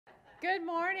Good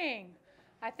morning.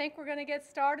 I think we're going to get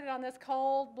started on this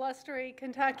cold, blustery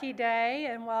Kentucky day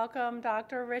and welcome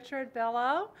Dr. Richard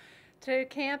Bello to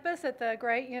campus at the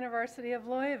great University of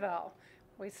Louisville.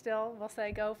 We still will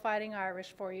say go Fighting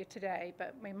Irish for you today,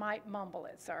 but we might mumble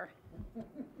it, sir.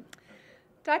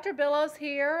 Dr. Bello's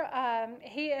here.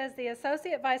 He is the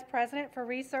Associate Vice President for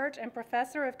Research and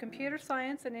Professor of Computer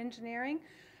Science and Engineering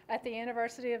at the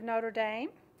University of Notre Dame.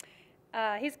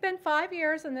 He's been 5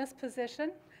 years in this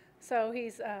position, so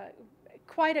he's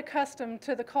quite accustomed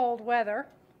to the cold weather.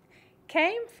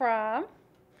 Came from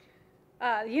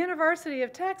the University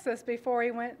of Texas before he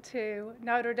went to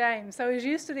Notre Dame, so he's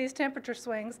used to these temperature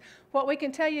swings. What we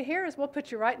can tell you here is we'll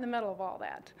put you right in the middle of all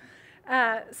that.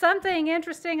 Something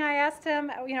interesting, I asked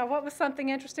him, what was something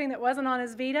interesting that wasn't on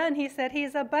his vita, and he said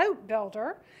he's a boat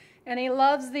builder, and he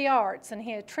loves the arts, and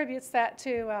he attributes that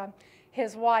to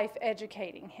his wife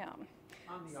educating him.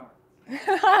 On the arts.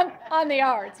 On the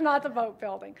arts, not the boat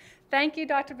building. Thank you,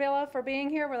 Dr. Bello, for being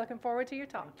here. We're looking forward to your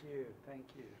talk. Thank you. Thank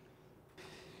you.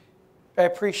 I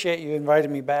appreciate you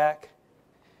inviting me back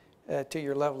to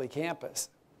your lovely campus.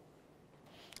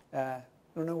 I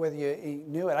don't know whether you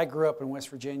knew it. I grew up in West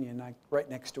Virginia, and right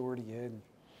next door to you.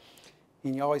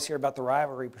 And you always hear about the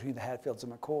rivalry between the Hatfields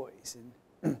and McCoys.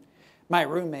 And my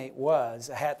roommate was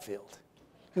a Hatfield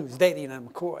who was dating a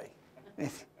McCoy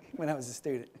when I was a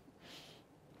student,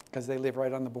 because they live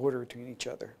right on the border between each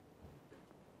other.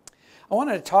 I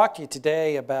wanted to talk to you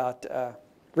today about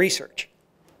research.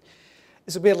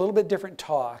 This will be a little bit different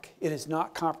talk. It is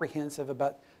not comprehensive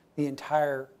about the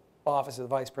entire Office of the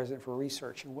Vice President for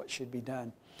Research and what should be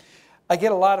done. I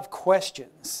get a lot of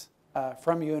questions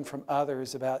from you and from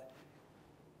others about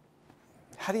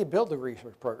how do you build a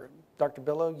research program? Dr.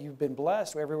 Bello, you've been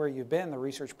blessed. Everywhere you've been, the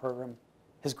research program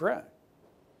has grown.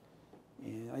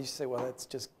 And I used to say, well, that's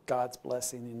just God's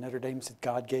blessing. And Notre Dame said,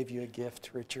 God gave you a gift,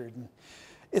 Richard. And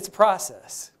it's a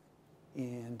process.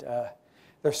 And there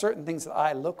are certain things that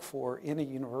I look for in a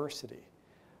university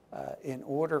in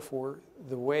order for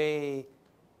the way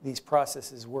these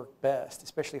processes work best,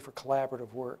 especially for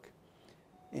collaborative work,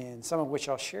 and some of which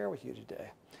I'll share with you today.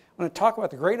 I want to talk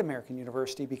about the Great American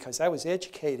University because I was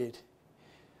educated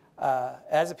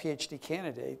as a PhD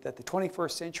candidate that the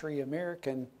 21st century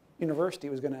American university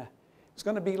was going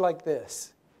to be like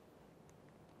this.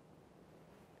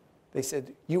 They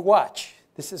said, you watch.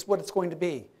 This is what it's going to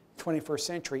be, 21st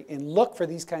century, and look for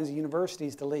these kinds of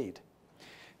universities to lead.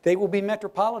 They will be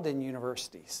metropolitan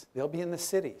universities. They'll be in the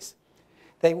cities.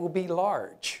 They will be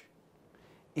large,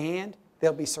 and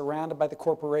they'll be surrounded by the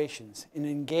corporations and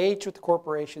engaged with the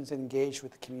corporations and engaged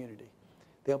with the community.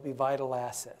 They'll be vital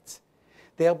assets.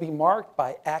 They'll be marked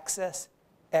by access,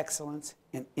 excellence,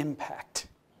 and impact.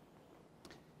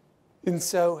 And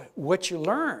so what you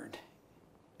learned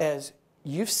as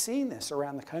you've seen this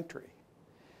around the country,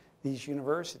 these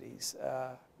universities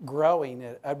growing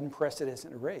at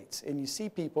unprecedented rates, and you see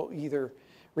people either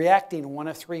reacting in one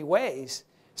of three ways,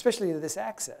 especially to this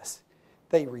access.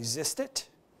 They resist it,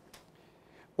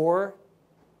 or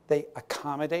they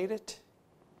accommodate it,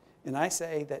 and I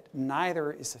say that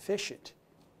neither is sufficient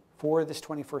for this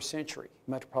 21st century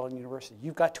Metropolitan University.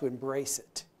 You've got to embrace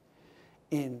it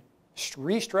and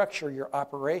restructure your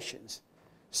operations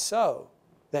so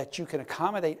that you can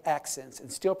accommodate accents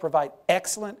and still provide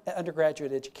excellent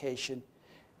undergraduate education,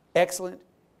 excellent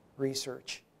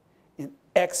research, and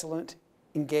excellent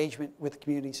engagement with the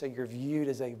community so you're viewed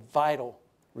as a vital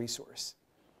resource.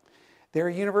 There are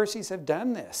universities that have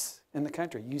done this in the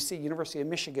country. You see, University of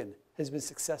Michigan has been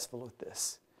successful with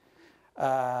this.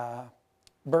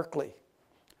 Berkeley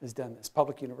has done this,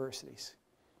 public universities.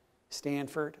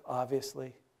 Stanford,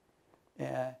 obviously.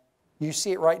 You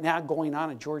see it right now going on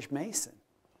at George Mason.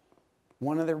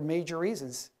 One of the major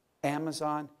reasons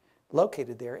Amazon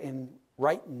located there and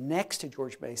right next to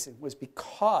George Mason was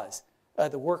because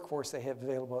of the workforce they have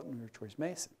available at George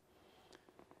Mason.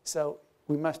 So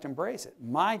we must embrace it.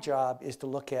 My job is to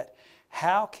look at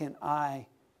how can I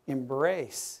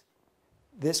embrace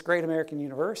this great American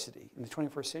university in the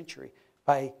 21st century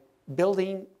by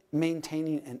building,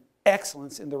 maintaining, an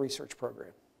excellence in the research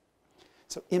program.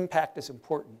 So impact is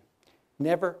important.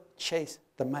 Never chase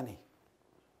the money.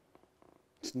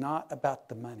 It's not about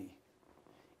the money.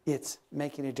 It's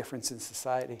making a difference in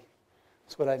society.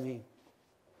 That's what I mean.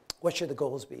 What should the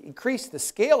goals be? Increase the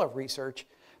scale of research,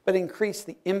 but increase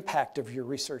the impact of your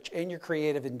research and your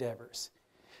creative endeavors.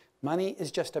 Money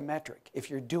is just a metric. If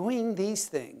you're doing these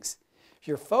things, if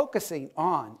you're focusing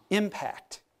on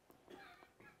impact,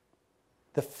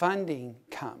 the funding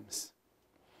comes.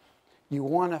 You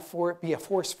want to be a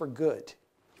force for good.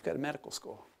 You've got a medical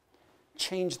school.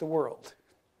 Change the world.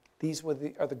 These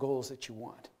are the goals that you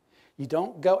want. You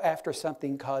don't go after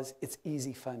something because it's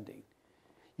easy funding.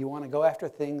 You want to go after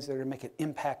things that are going to make an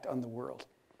impact on the world.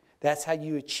 That's how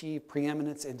you achieve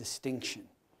preeminence and distinction.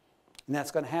 And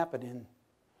that's going to happen in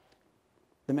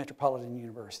the metropolitan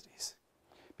universities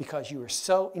because you are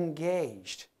so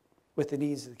engaged with the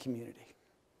needs of the community.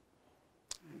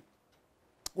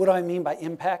 What do I mean by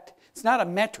impact? It's not a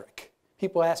metric.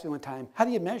 People asked me one time, how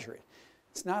do you measure it?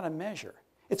 It's not a measure.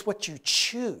 It's what you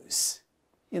choose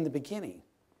in the beginning.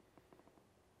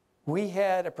 We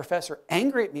had a professor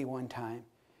angry at me one time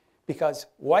because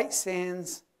White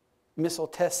Sands Missile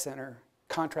Test Center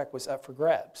contract was up for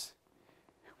grabs.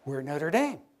 We're Notre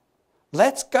Dame.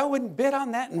 Let's go and bid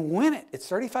on that and win it. It's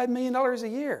 $35 million a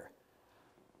year.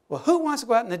 Well, who wants to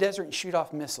go out in the desert and shoot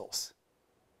off missiles?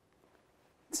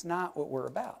 It's not what we're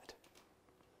about.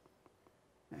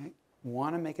 Right? We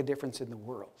want to make a difference in the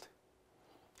world.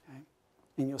 Okay?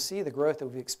 And you'll see the growth that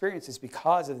we've experienced is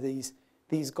because of these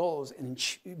goals and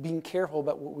being careful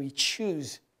about what we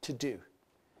choose to do.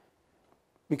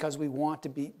 Because we want to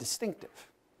be distinctive.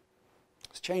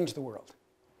 Let's change the world.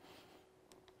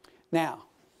 Now,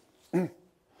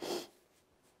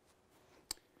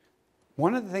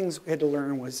 one of the things we had to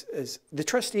learn is the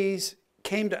trustees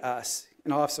came to us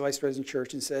in Office of Vice President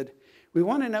Church and said, we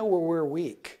want to know where we're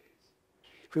weak.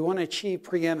 If we want to achieve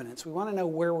preeminence, we want to know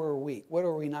where we're weak. What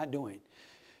are we not doing?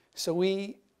 So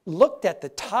we looked at the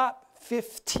top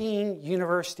 15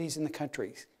 universities in the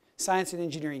country, science and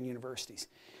engineering universities.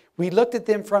 We looked at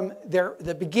them from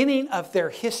the beginning of their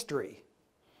history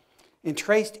and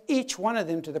traced each one of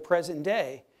them to the present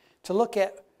day to look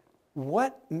at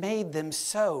what made them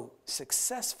so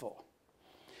successful.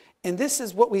 And this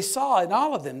is what we saw in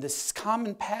all of them, this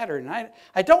common pattern.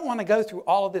 I don't want to go through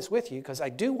all of this with you because I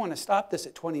do want to stop this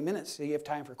at 20 minutes so you have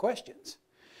time for questions.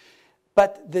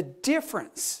 But the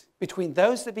difference between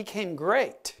those that became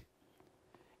great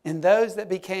and those that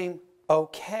became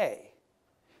okay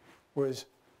was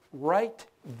right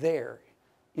there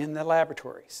in the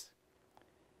laboratories.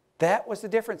 That was the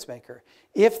difference maker.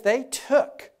 If they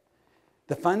took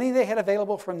the funding they had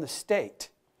available from the state,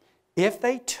 if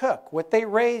they took what they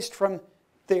raised from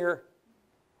their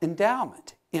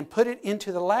endowment and put it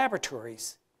into the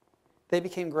laboratories, they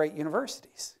became great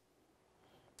universities.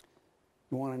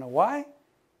 You want to know why?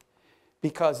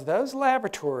 Because those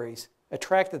laboratories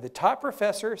attracted the top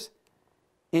professors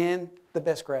and the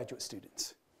best graduate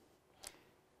students.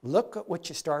 Look at what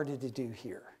you started to do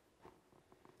here.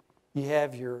 You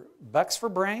have your bucks for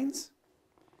brains.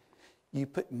 You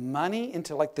put money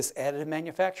into like this additive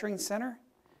manufacturing center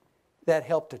that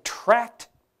helped attract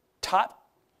top,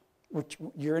 which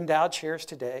your endowed chairs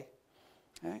today.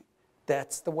 Okay?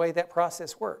 That's the way that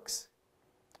process works.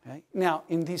 Okay? Now,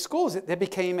 in these schools, it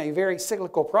became a very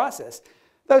cyclical process.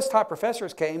 Those top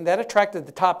professors came, that attracted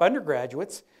the top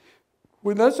undergraduates.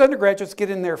 When those undergraduates get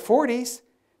in their 40s,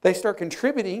 they start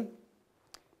contributing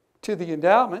to the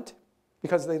endowment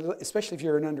because they, especially if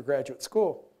you're in undergraduate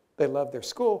school, they love their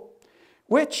school,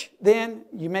 which then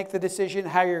you make the decision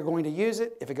how you're going to use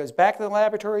it. If it goes back to the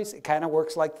laboratories, it kind of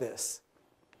works like this.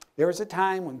 There was a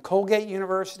time when Colgate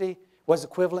University was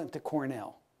equivalent to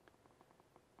Cornell.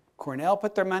 Cornell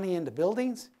put their money into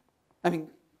buildings.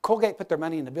 Colgate put their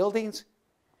money into buildings.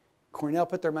 Cornell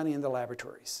put their money into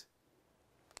laboratories.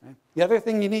 Okay? The other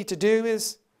thing you need to do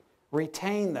is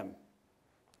retain them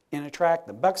and attract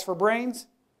them. Bucks for brains.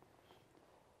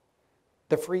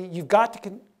 You've got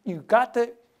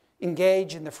to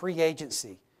engage in the free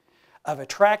agency of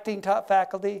attracting top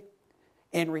faculty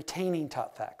and retaining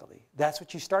top faculty. That's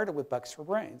what you started with Bucks for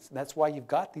Brains. That's why you've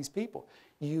got these people.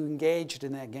 You engaged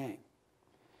in that game.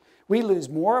 We lose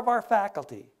more of our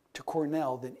faculty to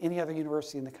Cornell than any other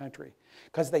university in the country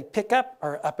because they pick up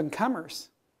our up-and-comers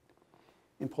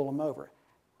and pull them over.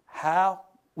 How?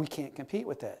 We can't compete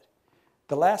with that.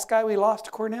 The last guy we lost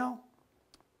to Cornell,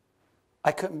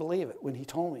 I couldn't believe it when he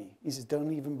told me. He says,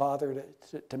 don't even bother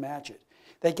to match it.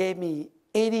 They gave me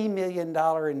 $80 million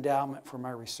endowment for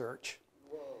my research.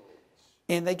 Whoa.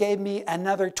 And they gave me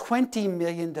another $20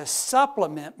 million to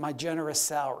supplement my generous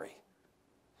salary.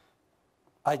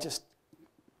 It's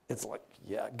like,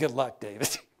 yeah, good luck,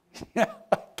 David.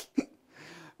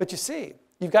 But you see,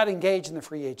 you've got to engage in the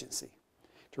free agency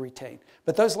to retain.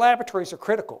 But those laboratories are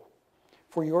critical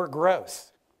for your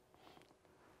growth.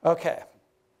 Okay.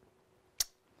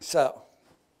 So,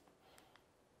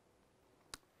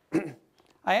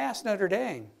 I asked Notre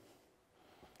Dame,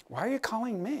 why are you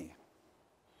calling me?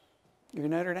 You're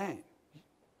Notre Dame.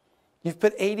 You've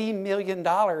put $80 million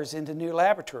into new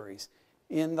laboratories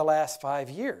in the last 5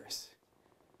 years.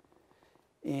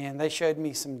 And they showed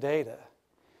me some data.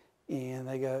 And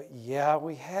they go, yeah,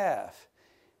 we have.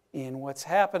 And what's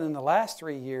happened in the last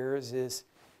 3 years is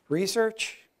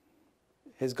research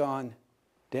has gone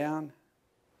down,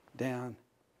 down,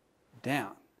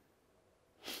 down.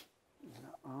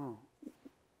 Oh.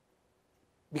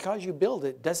 Because you build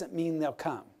it doesn't mean they'll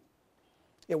come.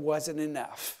 It wasn't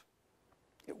enough.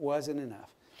 It wasn't enough.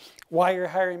 Why are you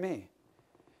hiring me?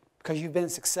 Because you've been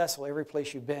successful every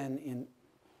place you've been in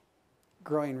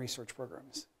growing research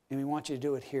programs. And we want you to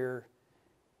do it here,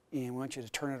 and we want you to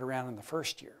turn it around in the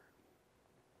first year.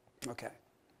 Okay,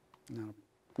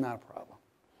 not a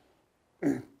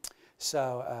problem.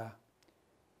 So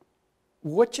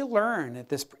what you learn in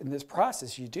this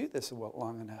process, you do this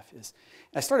long enough, is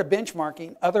I started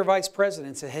benchmarking other vice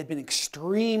presidents that had been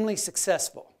extremely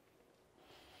successful.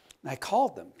 And I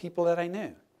called them, people that I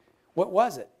knew. What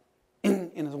was it?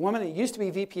 And the woman that used to be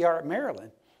VPR at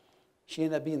Maryland, she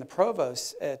ended up being the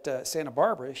provost at Santa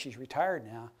Barbara. She's retired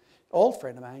now, old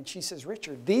friend of mine. She says,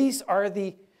 Richard, these are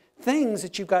the things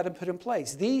that you've got to put in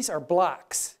place. These are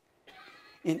blocks.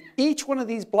 In each one of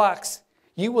these blocks,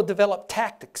 you will develop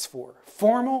tactics for,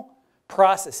 formal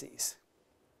processes.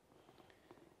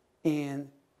 And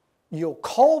you'll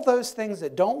call those things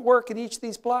that don't work in each of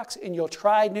these blocks, and you'll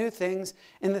try new things,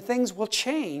 and the things will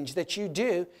change that you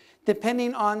do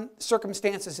depending on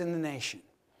circumstances in the nation.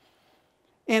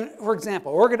 And for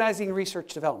example, organizing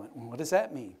research development. Well, what does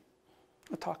that mean?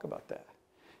 We'll talk about that.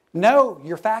 Know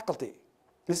your faculty.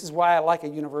 This is why I like a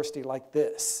university like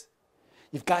this.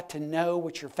 You've got to know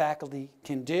what your faculty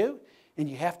can do, and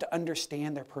you have to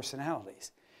understand their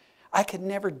personalities. I could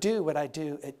never do what I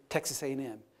do at Texas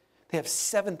A&M. They have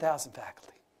 7,000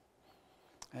 faculty.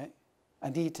 Right? I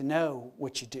need to know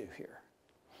what you do here.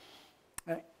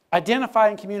 Right? Identify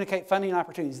and communicate funding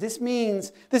opportunities. This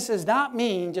does not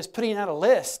mean just putting out a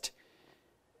list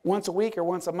once a week or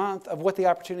once a month of what the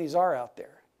opportunities are out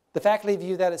there. The faculty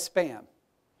view that as spam.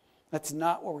 That's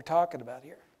not what we're talking about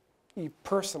here. You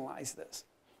personalize this.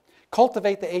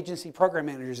 Cultivate the agency program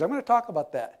managers. I'm going to talk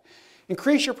about that.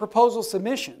 Increase your proposal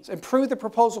submissions. Improve the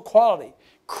proposal quality.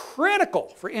 Critical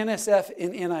for NSF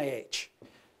and NIH.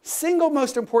 Single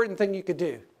most important thing you could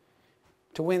do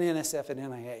to win NSF and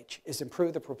NIH is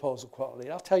improve the proposal quality.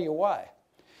 I'll tell you why.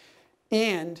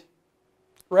 And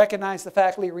recognize the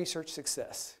faculty research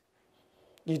success.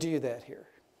 You do that here.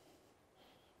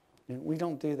 And we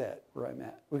don't do that where I'm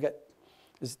at. We got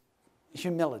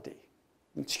humility.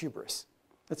 It's hubris.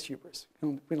 That's hubris.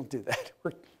 We don't do that.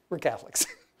 We're Catholics.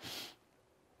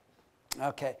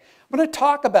 Okay. I'm going to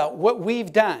talk about what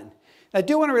we've done. I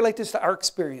do want to relate this to our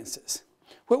experiences.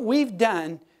 What we've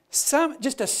done,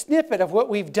 just a snippet of what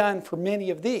we've done for many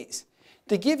of these,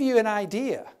 to give you an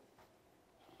idea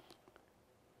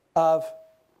of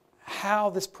how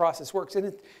this process works.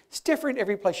 And it's different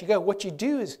every place you go. What you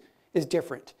do is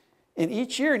different. And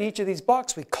each year in each of these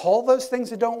blocks, we call those things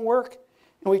that don't work,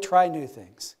 and we try new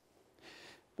things.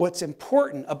 What's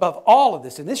important above all of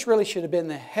this, and this really should have been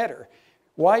the header,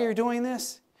 why you're doing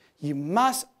this, you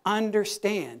must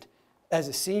understand as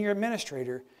a senior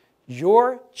administrator,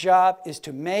 your job is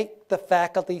to make the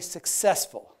faculty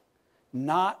successful,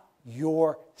 not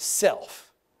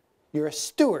yourself. You're a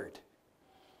steward.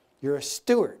 You're a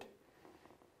steward.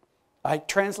 I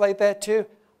translate that to,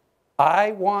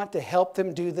 I want to help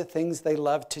them do the things they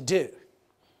love to do.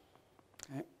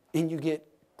 Okay? And you get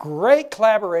great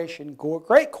collaboration,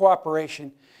 great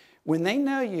cooperation when they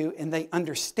know you and they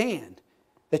understand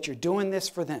that you're doing this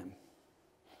for them.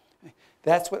 Okay?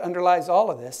 That's what underlies all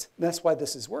of this. That's why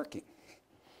this is working.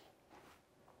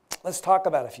 Let's talk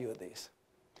about a few of these.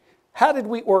 How did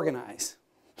we organize?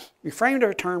 We framed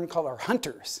our term called our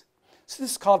hunters. So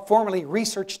this is called formally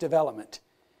research development.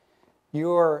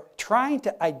 You're trying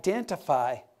to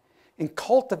identify and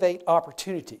cultivate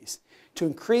opportunities to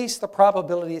increase the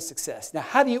probability of success. Now,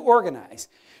 how do you organize?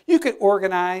 You could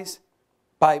organize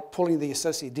by pulling the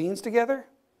associate deans together.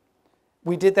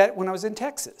 We did that when I was in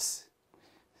Texas.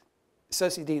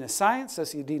 Associate Dean of Science,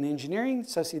 Associate Dean of Engineering,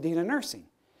 Associate Dean of Nursing.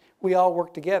 We all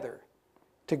worked together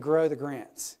to grow the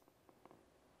grants.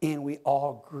 And we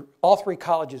all grew, all three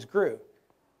colleges grew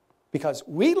because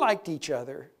we liked each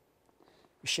other.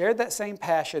 We shared that same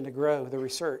passion to grow the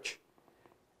research.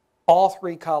 All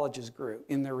three colleges grew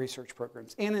in their research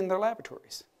programs and in their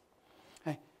laboratories.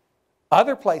 Okay.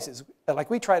 Other places, like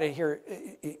we try to hear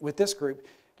with this group,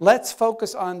 let's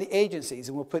focus on the agencies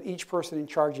and we'll put each person in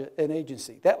charge of an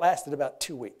agency. That lasted about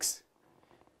 2 weeks.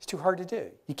 It's too hard to do.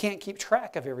 You can't keep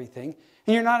track of everything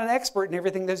and you're not an expert in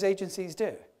everything those agencies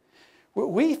do.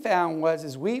 What we found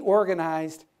was we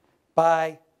organized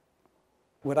by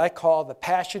what I call the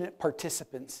passionate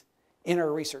participants in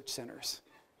our research centers.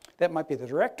 That might be the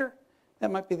director,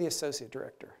 that might be the associate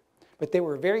director. But they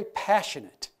were very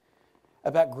passionate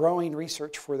about growing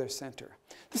research for their center.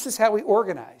 This is how we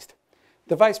organized.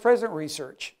 The vice president of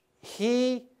research,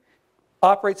 he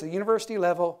operates at the university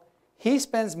level. He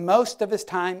spends most of his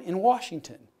time in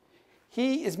Washington.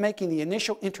 He is making the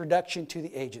initial introduction to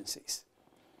the agencies.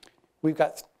 We've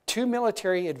got 2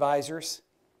 military advisors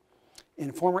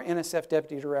and former NSF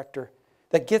deputy director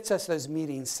that gets us those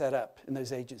meetings set up in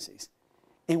those agencies.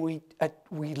 And we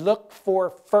look for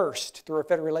first, through our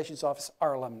Federal Relations Office,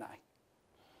 our alumni.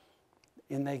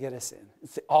 And they get us in.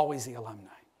 It's always the alumni.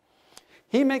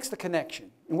 He makes the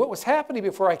connection. And what was happening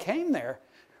before I came there,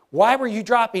 why were you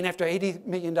dropping after $80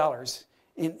 million?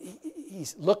 And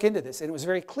he's look into this, and it was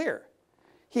very clear.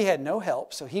 He had no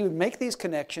help, so he would make these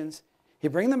connections.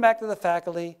 He'd bring them back to the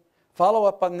faculty, follow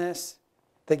up on this.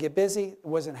 They get busy. It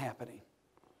wasn't happening.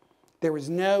 There was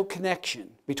no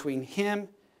connection between him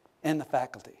and the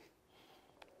faculty.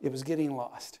 It was getting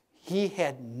lost. He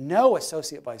had no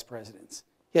associate vice presidents.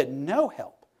 He had no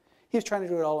help. He was trying to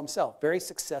do it all himself. Very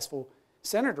successful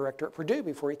center director at Purdue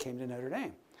before he came to Notre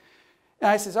Dame. And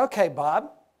I says, okay,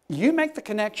 Bob, you make the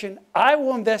connection. I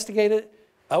will investigate it.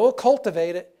 I will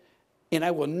cultivate it. And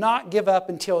I will not give up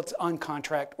until it's on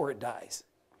contract or it dies.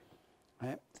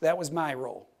 Right? That was my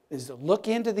role, is to look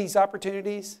into these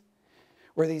opportunities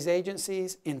or these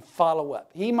agencies and follow up.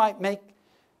 He might make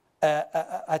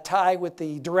a tie with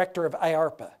the director of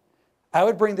IARPA. I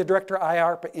would bring the director of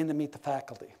IARPA in to meet the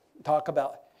faculty, talk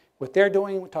about what they're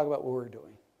doing, we'll talk about what we're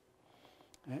doing.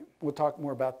 Right? We'll talk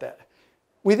more about that.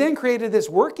 We then created this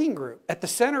working group at the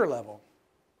center level,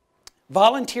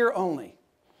 volunteer only.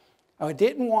 I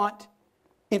didn't want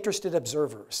interested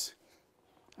observers.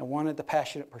 I wanted the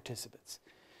passionate participants.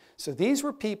 So these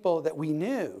were people that we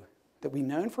knew, that we'd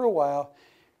known for a while.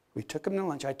 We took them to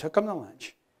lunch. I took them to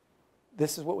lunch.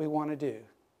 This is what we want to do.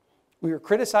 We were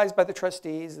criticized by the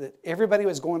trustees that everybody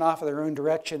was going off of their own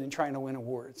direction and trying to win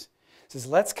awards. It says,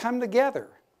 let's come together,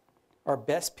 our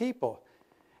best people,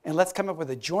 and let's come up with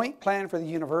a joint plan for the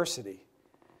university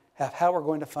of how we're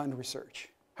going to fund research,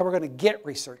 how we're going to get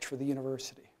research for the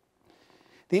university.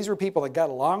 These were people that got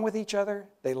along with each other.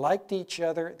 They liked each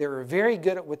other. They were very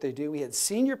good at what they do. We had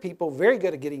senior people very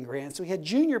good at getting grants. We had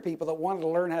junior people that wanted to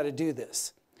learn how to do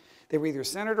this. They were either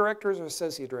center directors or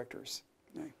associate directors.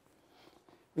 Okay.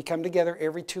 We come together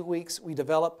every 2 weeks. We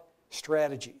develop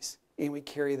strategies, and we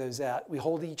carry those out. We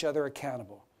hold each other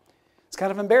accountable. It's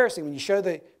kind of embarrassing when you show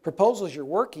the proposals you're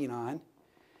working on,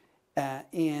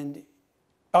 and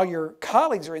all your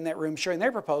colleagues are in that room showing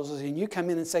their proposals, and you come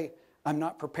in and say, I'm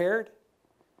not prepared.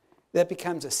 That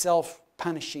becomes a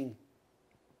self-punishing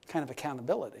kind of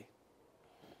accountability.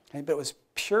 Okay, but it was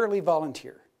purely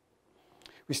volunteer.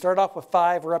 We started off with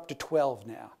 5, we're up to 12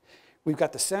 now. We've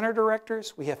got the center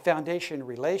directors, we have foundation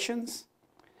relations,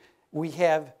 we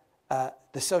have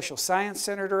the social science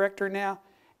center director now,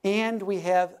 and we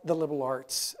have the liberal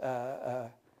arts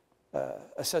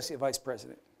associate vice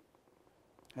president,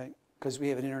 okay, because we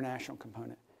have an international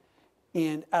component.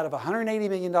 And out of $180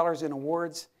 million in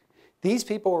awards, these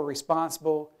people were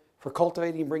responsible for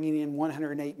cultivating and bringing in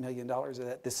 $108 million of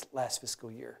that this last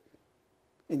fiscal year.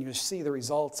 And you see the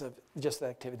results of just that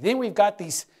activity. Then we've got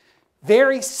these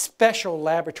very special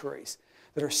laboratories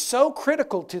that are so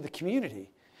critical to the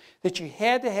community that you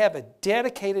had to have a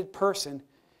dedicated person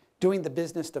doing the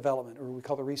business development, or we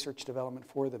call the research development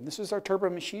for them. This was our turbo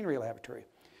machinery laboratory.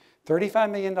 $35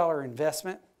 million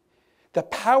investment. The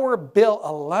power bill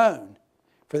alone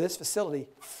for this facility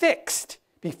fixed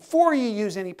before you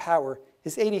use any power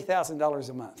is $80,000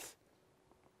 a month.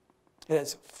 It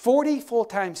has 40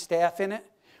 full-time staff in it.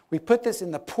 We put this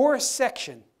in the poorest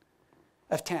section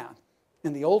of town,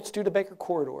 in the old Studebaker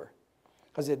corridor,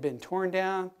 because it had been torn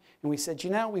down. And we said, you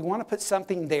know, we want to put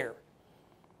something there.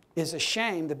 It's a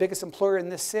shame, the biggest employer in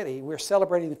this city, we're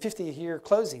celebrating the 50th year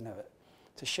closing of it.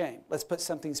 It's a shame. Let's put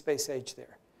something space age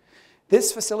there.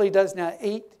 This facility does now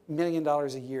 $8 million a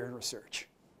year in research.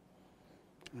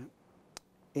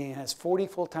 And has 40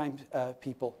 full-time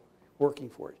people working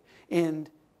for it. And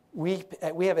we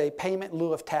have a payment in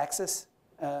lieu of taxes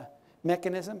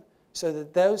mechanism, so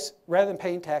that those, rather than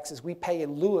paying taxes, we pay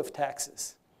in lieu of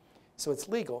taxes. So it's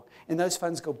legal, and those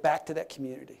funds go back to that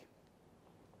community.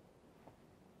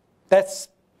 That's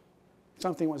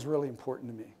something that was really important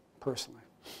to me, personally.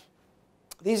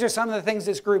 These are some of the things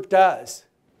this group does.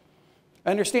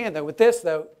 Understand, though, with this,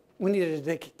 though, we needed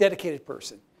a dedicated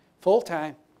person,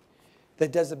 full-time,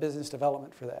 that does the business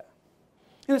development for that.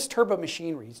 And it's turbo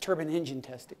machinery, it's turbine engine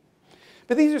testing.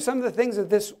 But these are some of the things that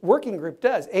this working group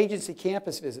does. Agency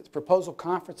campus visits, proposal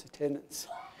conference attendance,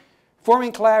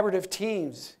 forming collaborative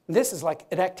teams. And this is like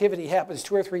an activity happens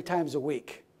 2 or 3 times a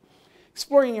week.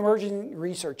 exploring emerging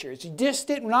research areas. You just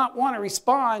did not want to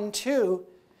respond to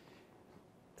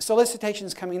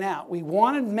solicitations coming out. We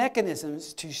wanted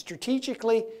mechanisms to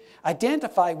strategically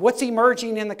identify what's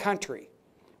emerging in the country,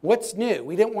 what's new.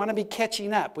 We didn't want to be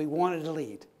catching up. We wanted to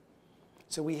lead.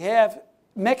 So we have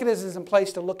mechanisms in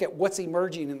place to look at what's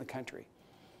emerging in the country.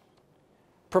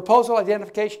 Proposal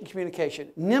identification, communication,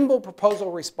 nimble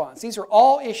proposal response. These are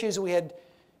all issues we had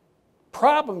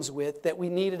problems with that we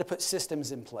needed to put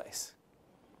systems in place.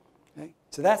 Okay?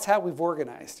 So that's how we've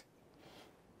organized.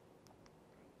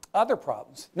 Other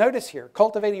problems. Notice here,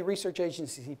 cultivating research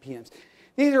agency CPMs.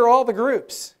 These are all the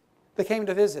groups that came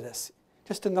to visit us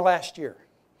just in the last year.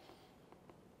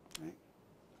 Right?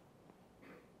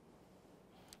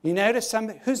 You notice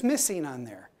who's missing on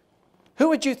there? Who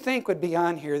would you think would be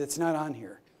on here that's not on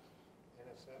here?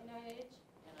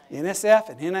 NSF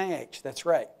and NIH, that's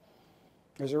right.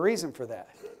 There's a reason for that,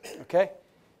 okay?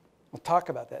 We'll talk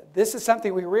about that. This is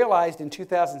something we realized in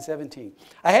 2017.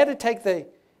 I had to take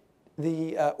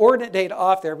the ordinate data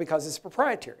off there because it's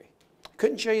proprietary. I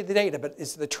couldn't show you the data, but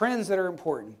it's the trends that are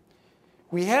important.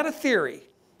 We had a theory.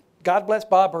 God bless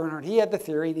Bob Bernhardt. He had the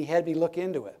theory, and he had me look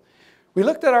into it. We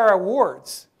looked at our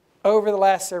awards over the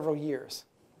last several years.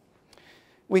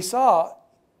 We saw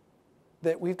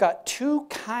that we've got two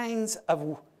kinds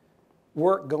of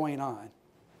work going on.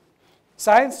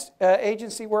 Science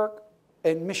agency work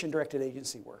and mission-directed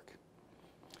agency work.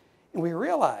 And we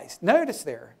realized, notice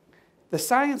there, the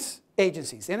science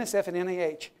agencies, NSF and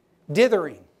NIH,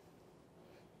 dithering.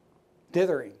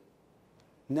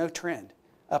 No trend,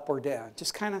 up or down.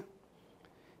 Just kind of,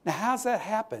 now how's that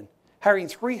happen? Hiring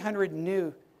 300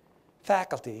 new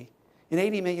faculty and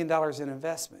 $80 million in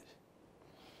investment.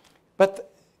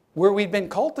 But where we've been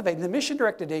cultivating, the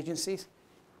mission-directed agencies,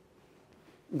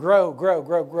 grow.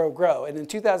 And in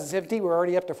 2017, we're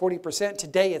already up to 40%.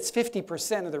 Today, it's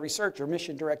 50% of the research are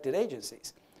mission-directed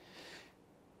agencies.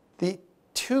 The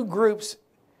two groups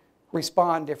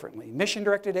respond differently.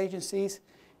 Mission-directed agencies,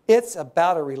 it's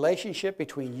about a relationship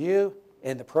between you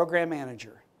and the program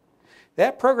manager.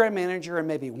 That program manager and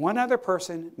maybe one other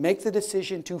person make the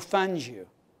decision to fund you.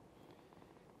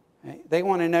 Right? They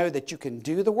want to know that you can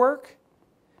do the work,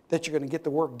 that you're going to get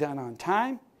the work done on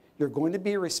time, you're going to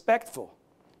be respectful,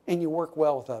 and you work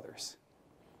well with others.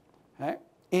 Right?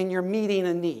 And you're meeting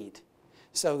a need.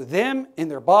 So them and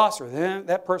their boss or them,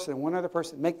 that person and one other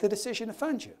person make the decision to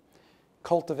fund you.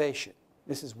 Cultivation.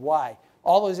 This is why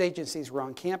all those agencies were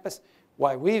on campus,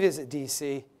 why we visit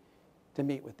DC to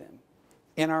meet with them.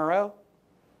 NRO,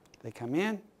 they come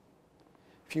in.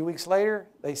 A few weeks later,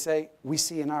 they say, we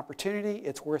see an opportunity.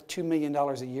 It's worth $2 million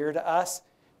a year to us.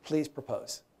 Please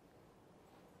propose.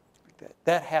 Like that.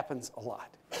 That happens a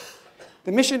lot.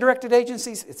 The mission-directed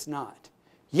agencies, it's not.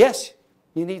 Yes,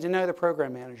 you need to know the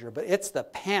program manager, but it's the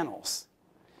panels.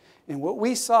 And what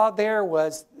we saw there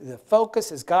was the focus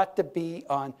has got to be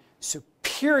on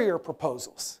superior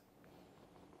proposals.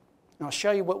 And I'll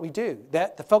show you what we do.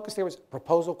 The focus there was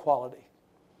proposal quality.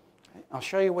 I'll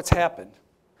show you what's happened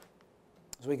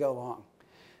as we go along.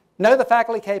 Know the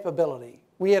faculty capability.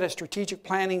 We had a strategic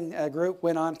planning group,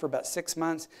 went on for about 6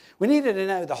 months. We needed to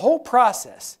know the whole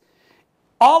process.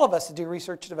 All of us that do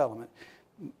research and development.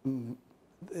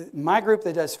 My group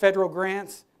that does federal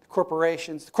grants, the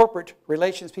corporations, the corporate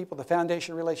relations people, the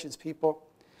foundation relations people.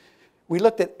 We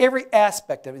looked at every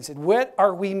aspect of it and said, what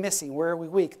are we missing? Where are we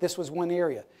weak? This was one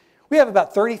area. We have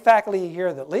about 30 faculty a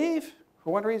year that leave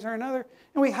for one reason or another,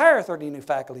 and we hire 30 new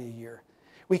faculty a year.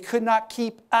 We could not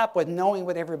keep up with knowing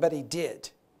what everybody did.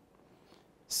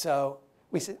 So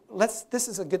we said, this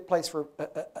is a good place for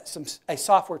a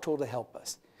software tool to help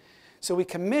us. So we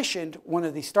commissioned one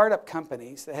of the startup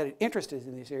companies that had an interest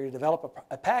in this area to develop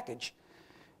a package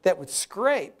that would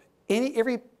scrape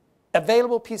every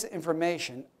available piece of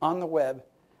information on the web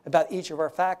about each of our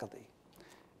faculty.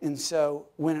 And so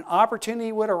when an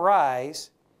opportunity would arise,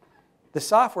 the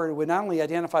software would not only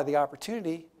identify the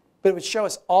opportunity, but it would show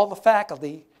us all the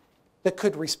faculty that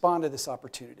could respond to this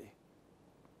opportunity.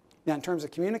 Now, in terms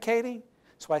of communicating,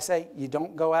 that's why I say you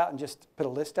don't go out and just put a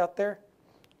list out there.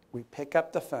 We pick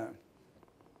up the phone.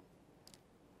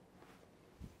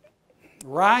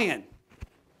 Ryan,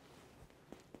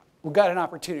 we've got an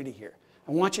opportunity here.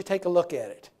 I want you to take a look at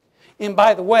it. And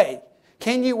by the way,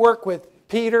 can you work with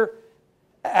Peter,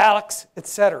 Alex,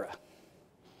 etc.?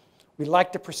 We'd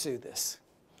like to pursue this.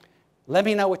 Let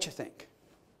me know what you think.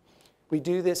 We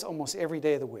do this almost every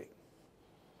day of the week.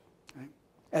 Right?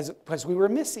 Because we were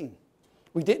missing.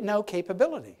 We didn't know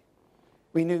capability.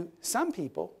 We knew some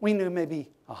people. We knew maybe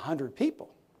 100 people.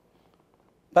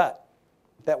 But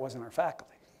that wasn't our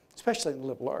faculty, especially in the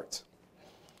liberal arts.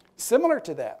 Similar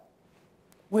to that,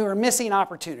 we were missing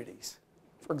opportunities.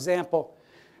 For example,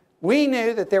 we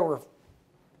knew that there were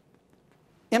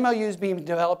MOUs being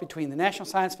developed between the National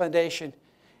Science Foundation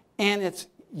and its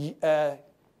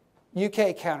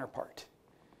UK counterpart.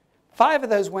 5 of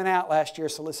those went out last year,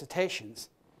 solicitations,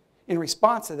 in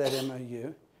response to that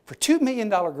MOU for $2 million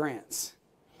grants,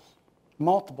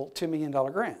 multiple $2 million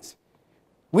grants.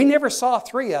 We never saw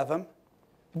 3 of them.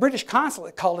 The British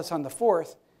consulate called us on the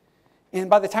 4th, and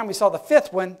by the time we saw the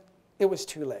 5th one, it was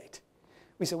too late.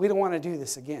 We said, we don't want to do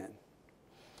this again.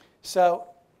 So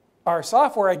our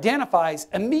software identifies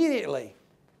immediately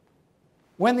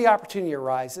when the opportunity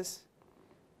arises.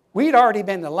 We'd already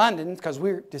been to London because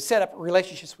we were to set up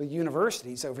relationships with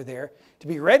universities over there to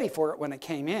be ready for it when it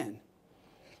came in.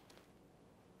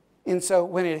 And so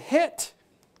when it hit,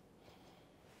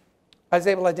 I was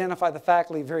able to identify the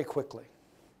faculty very quickly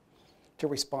to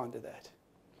respond to that.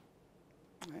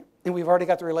 Right? And we've already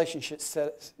got the relationship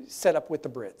set up with the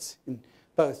Brits in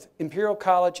both Imperial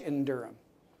College and Durham.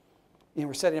 And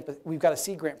we're setting up, we've got a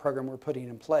Sea Grant program we're putting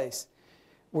in place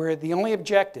where the only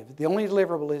objective, the only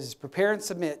deliverable is prepare and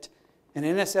submit an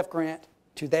NSF grant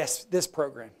to this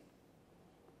program,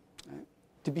 right,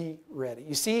 to be ready.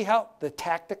 You see how the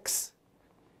tactics,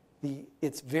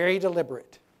 it's very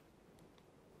deliberate.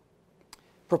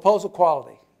 Proposal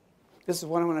quality. This is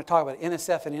what I want to talk about,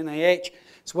 NSF and NIH,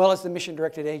 as well as the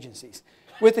mission-directed agencies.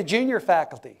 With the junior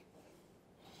faculty,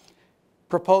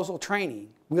 proposal training,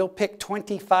 we'll pick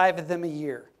 25 of them a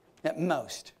year at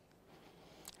most.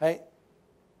 Right?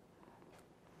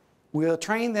 We'll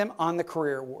train them on the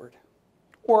Career Award,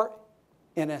 or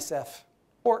NSF,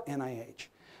 or NIH.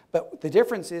 But the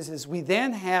difference is we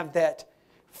then have that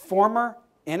former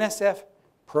NSF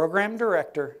program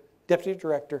director, deputy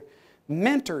director,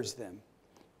 mentors them.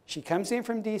 She comes in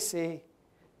from DC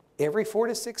every 4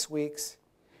 to 6 weeks.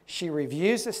 She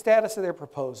reviews the status of their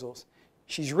proposals.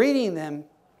 She's reading them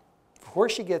before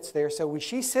she gets there, so when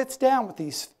she sits down with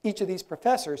each of these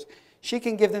professors, she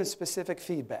can give them specific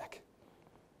feedback,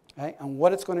 right, on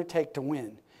what it's going to take to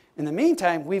win. In the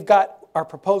meantime, we've got our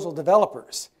proposal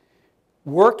developers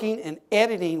working and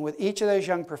editing with each of those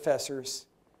young professors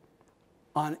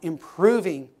on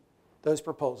improving those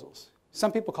proposals.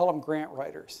 Some people call them grant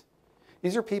writers.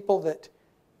 These are people that,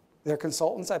 they're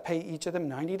consultants. I pay each of them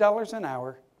 $90 an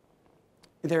hour.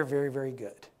 They're very, very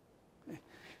good.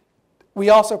 We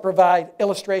also provide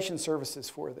illustration services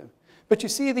for them. But you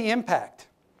see the impact.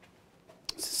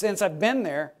 Since I've been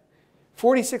there,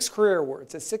 46 career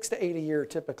awards, that's 6 to 8 a year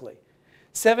typically.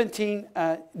 17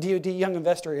 DoD Young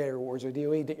Investigator Awards, or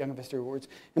DOE Young Investigator Awards.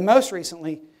 And most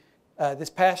recently, this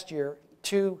past year,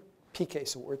 2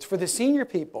 PCASE Awards. For the senior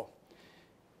people,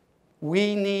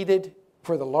 we needed,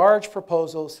 for the large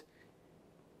proposals,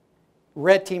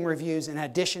 red team reviews in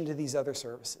addition to these other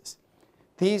services.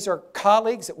 These are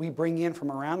colleagues that we bring in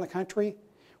from around the country.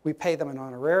 We pay them an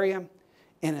honorarium,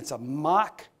 and it's a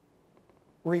mock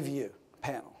review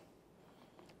panel.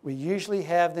 We usually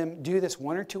have them do this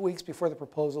 1 or 2 weeks before the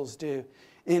proposals due,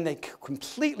 and they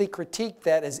completely critique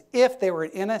that as if they were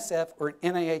an NSF or an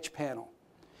NIH panel.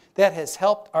 That has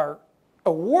helped our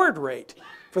award rate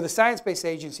for the science-based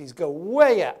agencies go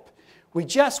way up. We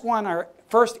just won our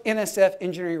first NSF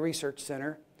Engineering Research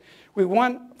Center. We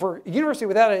won, for a university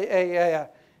without a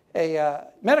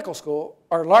medical school,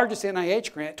 our largest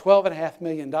NIH grant, $12.5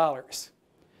 million.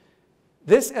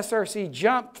 This SRC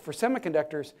jump for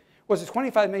semiconductors was a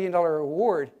 $25 million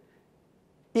award.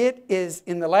 It is,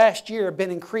 in the last year,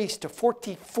 been increased to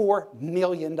 $44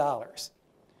 million.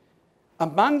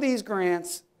 Among these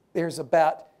grants, there's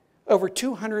about over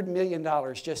 $200 million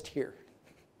just here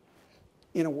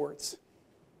in awards.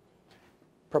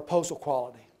 Proposal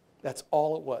quality, that's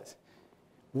all it was.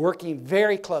 Working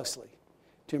very closely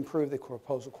to improve the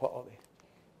proposal quality.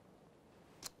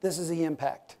 This is the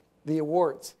impact, the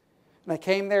awards. When I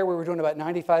came there, we were doing about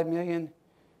 $95 million.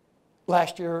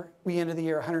 Last year, we ended the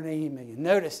year $180 million.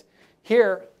 Notice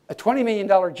here, a $20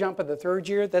 million jump in the 3rd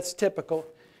year, that's typical.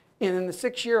 And in the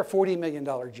 6th year, a $40 million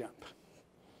jump.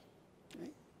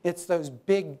 It's those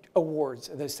big awards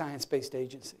of those science-based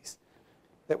agencies.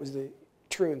 That was the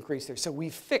true increase there. So we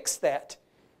fixed that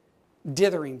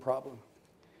dithering problem.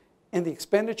 And the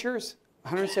expenditures,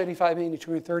 $175 million to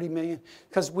 $230 million,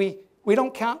 because we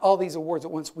don't count all these awards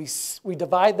at once. We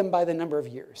divide them by the number of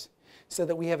years so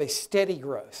that we have a steady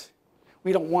growth.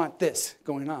 We don't want this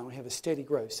going on. We have a steady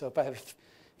growth. So if I have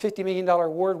a $50 million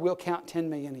award, we'll count $10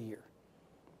 million a year.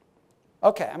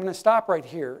 Okay, I'm going to stop right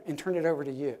here and turn it over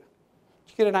to you.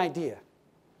 You get an idea.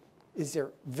 Is there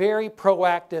very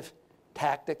proactive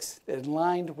tactics that are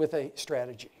aligned with a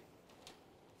strategy?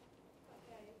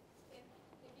 Okay. If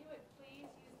you would please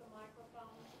use the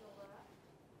microphone to the left.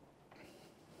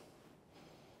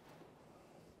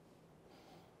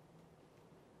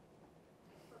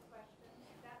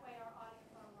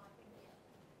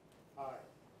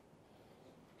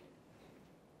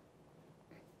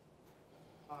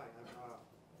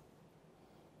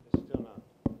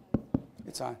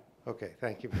 on. Okay,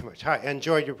 thank you very much. Hi, I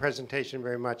enjoyed your presentation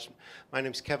very much. My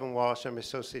name is Kevin Walsh. I'm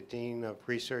Associate Dean of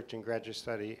Research and Graduate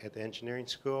Study at the Engineering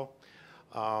School.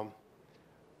 I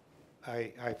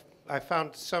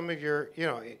found some of your,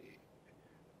 your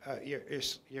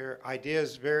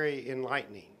ideas very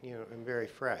enlightening, and very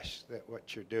fresh, that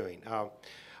what you're doing. I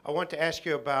want to ask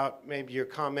you about maybe your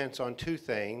comments on two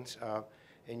things,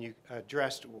 and you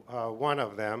addressed one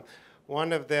of them.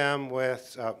 One of them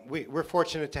with, we're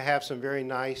fortunate to have some very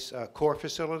nice core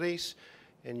facilities,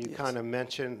 and you Yes. kind of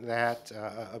mentioned that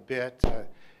a bit,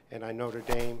 and I know Notre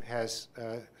Dame has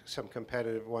some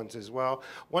competitive ones as well.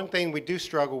 One thing we do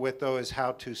struggle with, though, is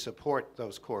how to support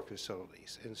those core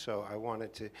facilities, and so I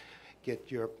wanted to get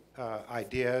your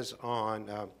ideas on,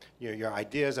 your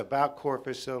ideas about core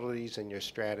facilities and your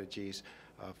strategies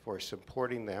for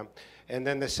supporting them. And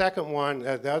then the second one,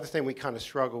 the other thing we kind of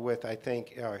struggle with, I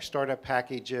think, are startup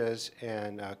packages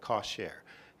and cost share.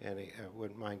 And I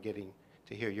wouldn't mind getting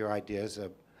to hear your ideas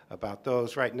about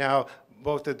those. Right now,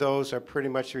 both of those are pretty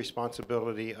much the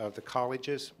responsibility of the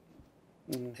colleges.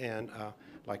 And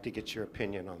I'd like to get your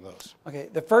opinion on those. Okay,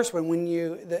 the first one, when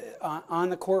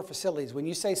on the core facilities, when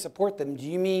you say support them, do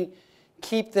you mean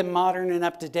keep them modern and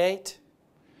up to date?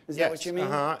 Is that what you mean?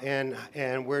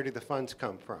 And where do the funds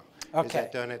come from? Okay. Is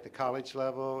it done at the college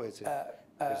level? Is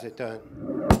it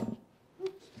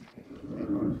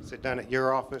done at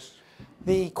your office?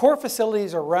 The core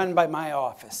facilities are run by my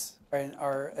office, and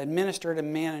are administered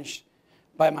and managed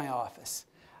by my office.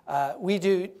 We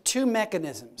do two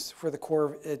mechanisms for the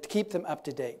core to keep them up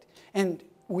to date. And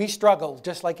we struggle,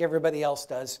 just like everybody else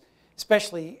does,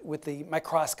 especially with the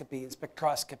microscopy and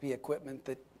spectroscopy equipment,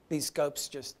 that these scopes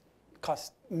just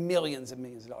cost millions and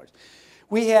millions of dollars.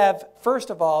 We have, first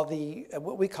of all,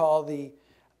 what we call the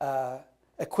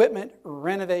Equipment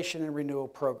Renovation and Renewal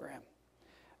Program.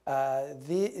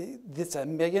 It's a $1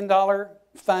 million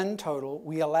fund total.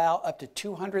 We allow up to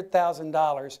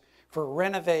 $200,000 for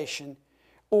renovation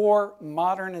or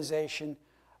modernization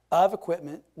of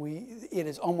equipment. It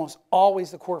is almost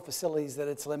always the core facilities that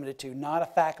it's limited to, not a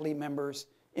faculty member's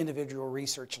individual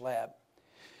research lab.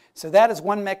 So that is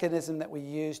one mechanism that we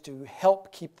use to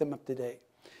help keep them up to date.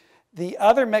 The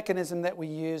other mechanism that we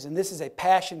use, and this is a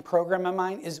passion program of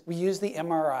mine, is we use the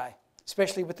MRI,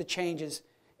 especially with the changes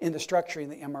in the structure in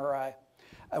the MRI.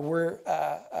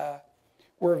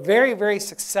 We're very, very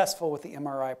successful with the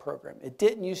MRI program. It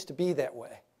didn't used to be that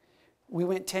way. We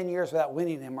went 10 years without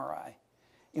winning an MRI.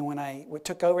 And when I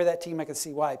took over that team, I could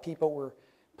see why. People were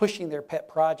pushing their pet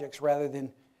projects rather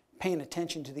than paying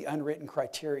attention to the unwritten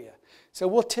criteria. So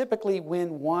we'll typically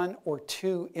win 1 or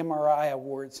 2 MRI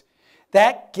awards.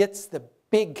 That gets the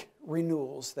big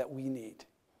renewals that we need.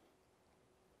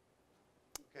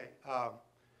 Okay.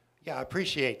 Yeah, I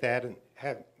appreciate that. And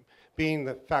being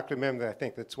the faculty member, I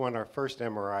think that's won our first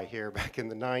MRI here back in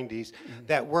the 90s.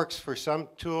 That works for some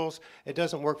tools. It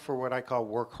doesn't work for what I call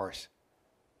workhorse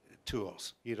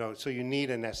tools. So you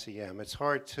need an SEM. It's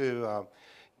hard to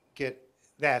get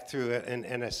that through an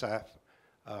NSF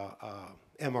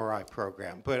MRI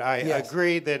program. But I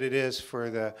agree that it is for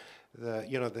the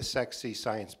sexy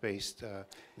science-based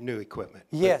new equipment.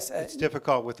 Yes. But it's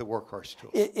difficult with the workhorse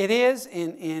tools. It is,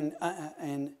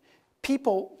 and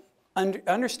people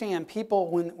understand, people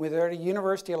when they're at a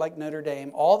university like Notre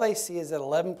Dame, all they see is that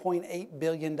 $11.8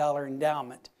 billion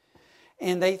endowment,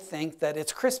 and they think that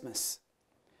it's Christmas.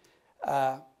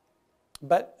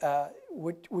 But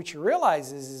what you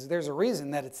realize is there's a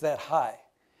reason that it's that high.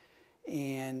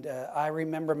 And I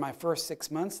remember my first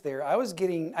 6 months there, I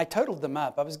totaled them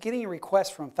up. I was getting requests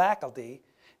from faculty,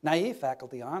 naive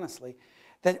faculty, honestly,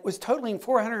 that was totaling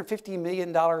 $450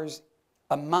 million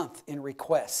a month in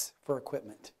requests for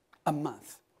equipment, a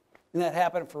month. And that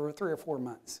happened for 3 or 4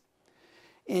 months.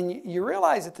 And you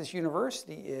realize at this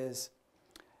university is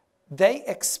they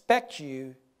expect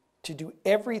you to do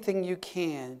everything you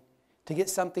can to get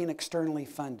something externally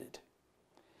funded.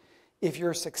 If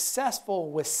you're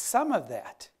successful with some of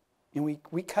that, and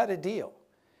we cut a deal,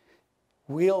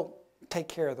 we'll take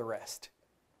care of the rest.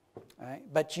 All right?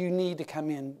 But you need to come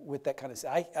in with that kind of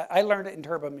stuff. I learned it in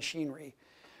turbo machinery.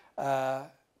 I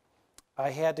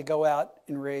had to go out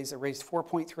and I raised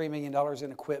 $4.3 million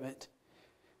in equipment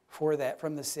for that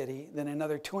from the city, then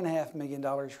another $2.5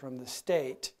 million from the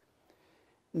state.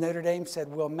 Notre Dame said,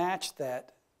 we'll match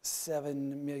that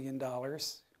 $7 million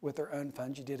with their own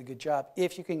funds. You did a good job.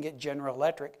 If you can get General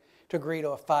Electric to agree to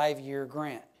a 5-year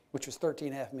grant, which was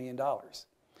 $13.5 million.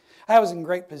 I was in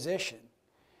great position.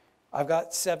 I've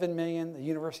got $7 million. The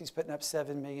university's putting up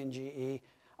 $7 million GE.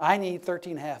 I need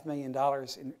 $13.5 million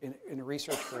in a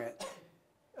research grant.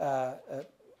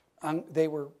 They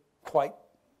were quite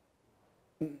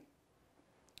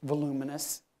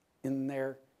voluminous in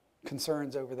their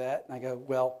concerns over that. And I go,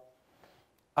 well,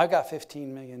 I've got $15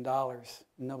 million.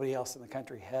 Nobody else in the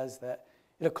country has that.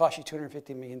 It'll cost you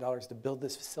 $250 million to build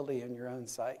this facility on your own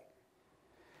site.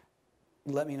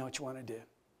 Let me know what you want to do.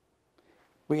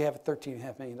 We have a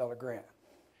 $13.5 million grant.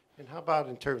 And how about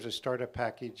in terms of startup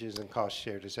packages and cost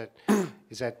shared? Is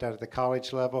that done at the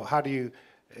college level? How do you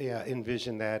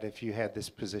envision that if you had this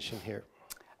position here?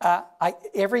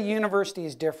 Every university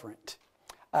is different.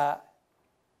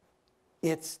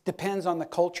 It depends on the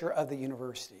culture of the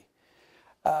university.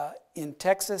 In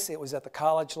Texas, it was at the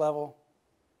college level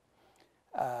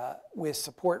with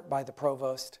support by the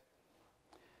provost.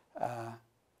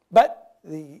 But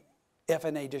the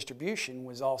F&A distribution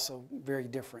was also very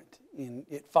different.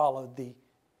 It followed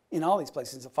in all these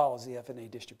places, it follows the F&A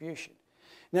distribution.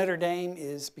 Notre Dame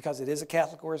is, because it is a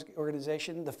Catholic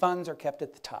organization, the funds are kept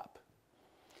at the top.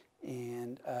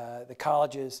 And the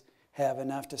colleges have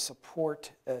enough to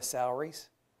support salaries,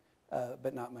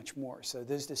 but not much more. So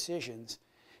those decisions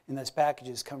and those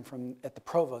packages come from at the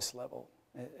provost level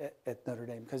at Notre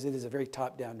Dame, because it is a very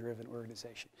top-down driven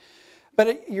organization.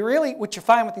 But what you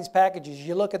find with these packages,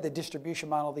 you look at the distribution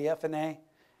model of the F&A,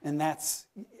 and that's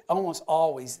almost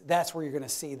always, that's where you're going to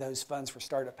see those funds for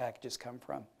startup packages come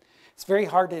from. It's very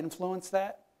hard to influence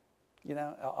that. You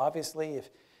know, obviously, if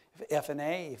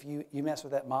F&A, if you mess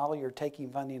with that model, you're taking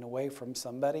funding away from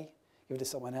somebody, give it to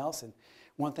someone else. And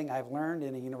one thing I've learned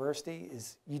in a university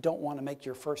is you don't want to make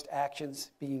your first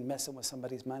actions being messing with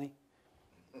somebody's money.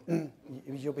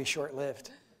 You'll be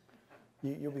short-lived.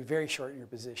 You'll be very short in your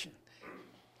position.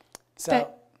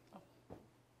 So,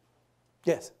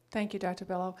 yes. Thank you, Dr.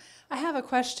 Bello. I have a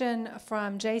question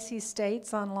from J.C.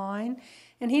 States online,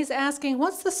 and he's asking,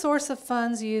 what's the source of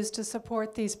funds used to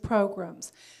support these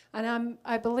programs? And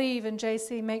I believe, and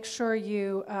J.C., make sure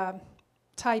you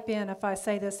type in if I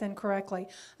say this incorrectly.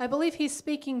 I believe he's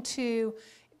speaking to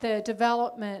the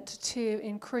development to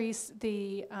increase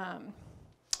the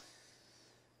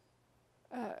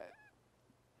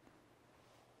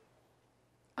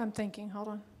I'm thinking, hold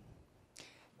on.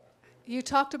 You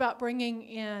talked about bringing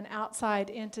in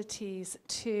outside entities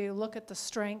to look at the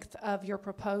strength of your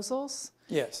proposals.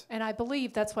 Yes. And I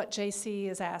believe that's what JC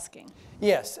is asking.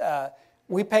 Yes.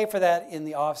 We pay for that in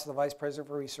the Office of the Vice President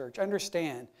for Research.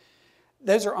 Understand,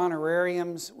 those are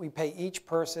honorariums. We pay each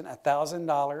person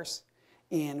 $1,000,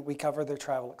 and we cover their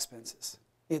travel expenses.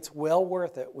 It's well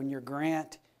worth it when your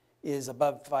grant is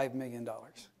above $5 million.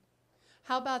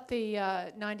 How about the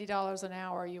 $90 an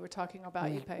hour you were talking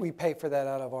about you pay? We pay for that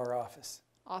out of our office.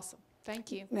 Awesome.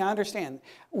 Thank you. Now, understand,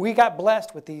 we got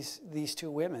blessed with these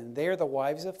two women. They're the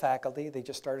wives of faculty. They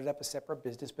just started up a separate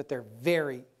business, but they're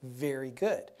very, very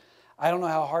good. I don't know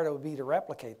how hard it would be to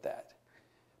replicate that,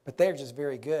 but they're just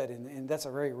very good, and that's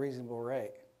a very reasonable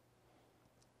rate.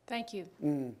 Thank you.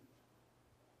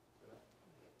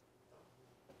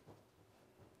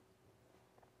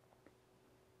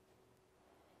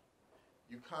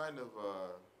 You kind of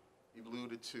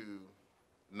alluded to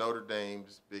Notre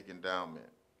Dame's big endowment.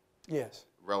 Yes.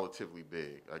 Relatively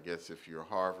big. I guess if you're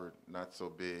Harvard, not so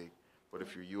big, but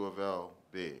if you're U of L,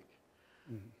 big.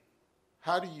 Mm-hmm.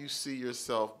 How do you see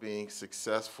yourself being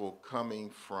successful coming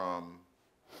from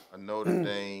a Notre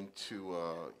Dame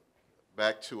to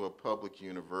back to a public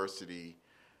university?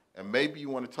 And maybe you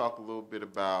want to talk a little bit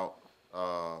about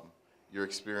your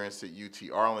experience at UT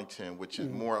Arlington, which is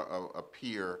more a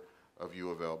peer of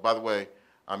U of L. By the way,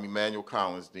 I'm Emmanuel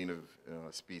Collins, Dean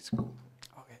of Speed School.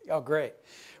 Okay. Oh, great.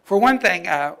 For one thing,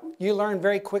 you learn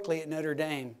very quickly at Notre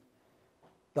Dame,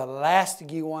 the last thing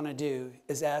you want to do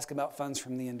is ask about funds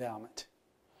from the endowment.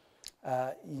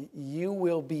 You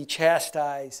will be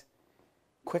chastised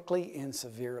quickly and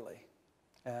severely.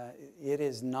 It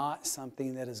is not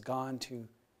something that has gone too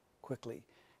quickly.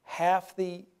 Half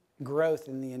the growth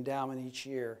in the endowment each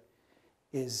year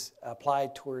is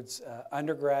applied towards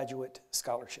undergraduate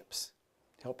scholarships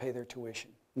to help pay their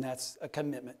tuition. And that's a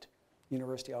commitment the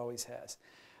university always has.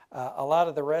 A lot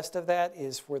of the rest of that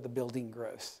is for the building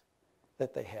growth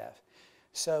that they have.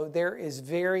 So there is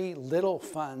very little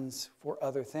funds for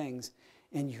other things,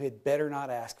 and you had better not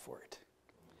ask for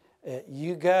it.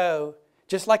 You go,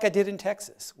 just like I did in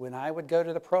Texas, when I would go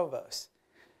to the provost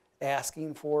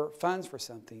asking for funds for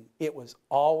something, it was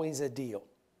always a deal.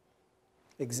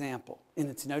 Example, and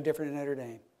it's no different in Notre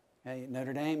Dame. Okay?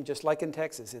 Notre Dame, just like in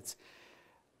Texas,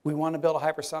 we want to build a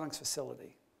hypersonics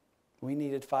facility. We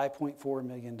needed $5.4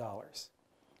 million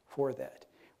for that.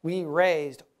 We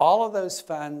raised all of those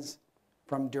funds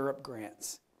from DURP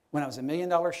grants. When I was $1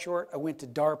 million short, I went to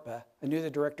DARPA. I knew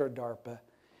the director of DARPA,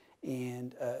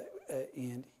 and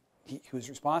he was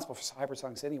responsible for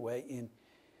hypersonics anyway.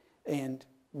 And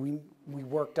we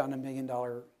worked on $1 million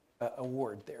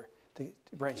award there to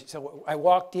branch. So I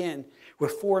walked in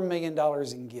with $4 million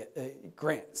in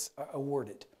grants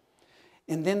awarded.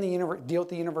 And then the deal with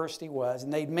the university was,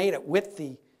 and they'd made it with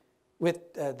the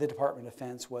Department of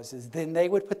Defense, is then they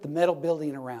would put the metal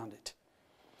building around it.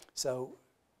 So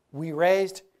we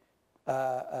raised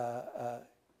 80%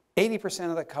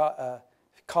 of the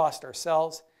cost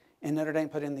ourselves, and Notre Dame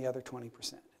put in the other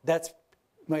 20%. That's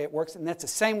the way it works, and that's the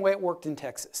same way it worked in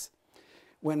Texas.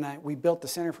 When we built the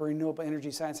Center for Renewable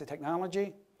Energy, Science, and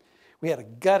Technology, we had a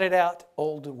gutted out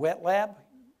old wet lab,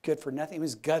 good for nothing. It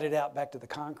was gutted out back to the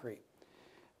concrete.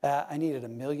 I needed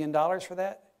 $1 million for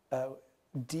that.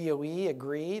 DOE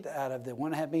agreed. Out of the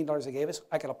 $1.5 million they gave us,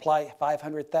 I could apply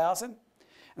 $500,000. And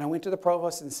I went to the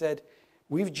provost and said,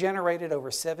 we've generated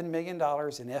over $7 million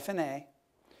in F&A.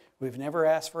 We've never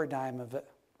asked for a dime of it.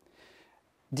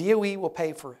 DOE will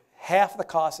pay for half the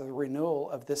cost of the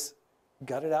renewal of this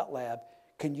gutted out lab.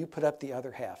 Can you put up the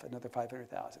other half, another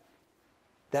 $500,000?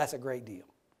 That's a great deal.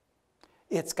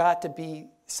 It's got to be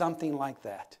something like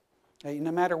that.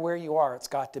 No matter where you are, it's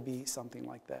got to be something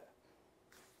like that.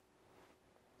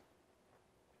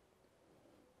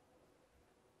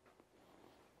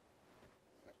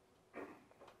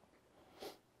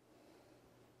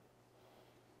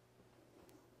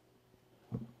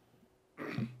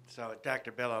 So,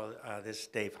 Dr. Bello, this is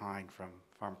Dave Hine from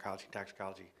Pharmacology and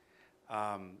Toxicology.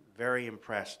 Very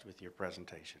impressed with your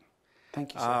presentation.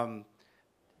 Thank you, sir.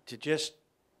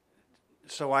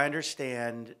 So I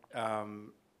understand,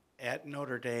 at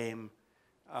Notre Dame,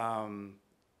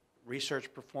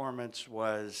 research performance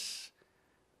was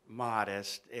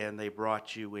modest, and they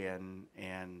brought you in,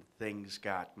 and things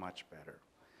got much better.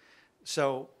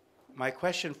 So my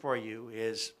question for you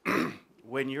is,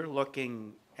 when you're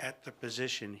looking at the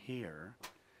position here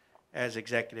as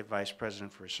Executive Vice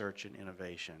President for Research and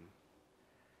Innovation,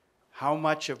 how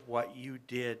much of what you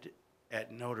did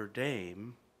at Notre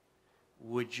Dame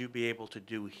would you be able to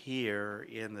do here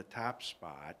in the top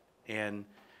spot? And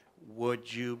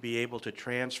would you be able to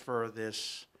transfer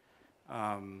this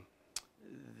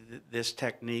this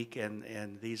technique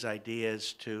and these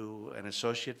ideas to an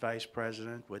associate vice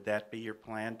president? Would that be your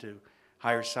plan, to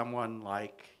hire someone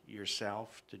like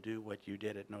yourself to do what you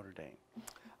did at Notre Dame?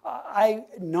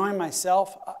 Knowing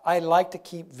myself, I like to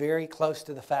keep very close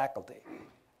to the faculty.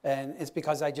 And it's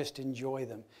because I just enjoy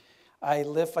them. I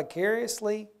live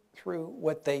vicariously through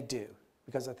what they do,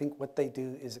 because I think what they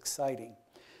do is exciting.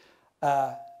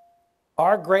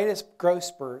 Our greatest growth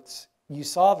spurts, you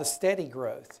saw the steady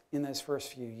growth in those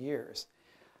first few years.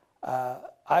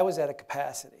 I was at a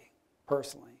capacity,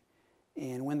 personally.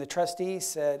 And when the trustees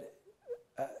said,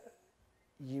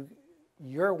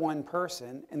 you're one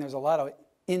person, and there's a lot of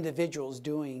individuals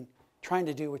trying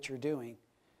to do what you're doing,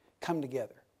 come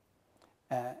together.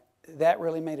 That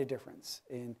really made a difference.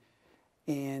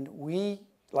 And we,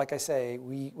 like I say,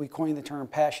 we coined the term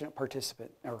passionate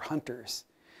participant, or hunters.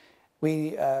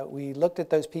 We looked at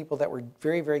those people that were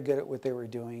very, very good at what they were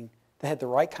doing, that had the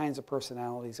right kinds of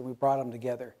personalities, and we brought them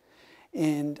together.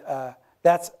 And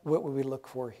that's what we look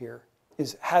for here,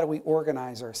 is how do we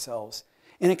organize ourselves?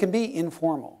 And it can be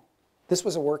informal. This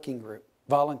was a working group,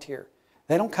 volunteer.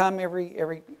 They don't come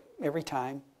every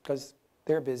time, because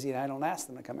they're busy, and I don't ask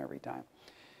them to come every time.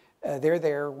 They're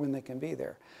there when they can be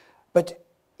there. But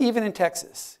even in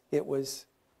Texas, it was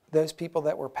those people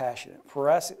that were passionate. For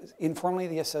us, it was informally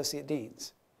the associate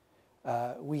deans.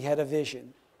 We had a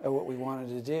vision of what we wanted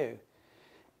to do.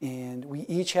 And we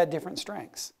each had different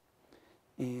strengths.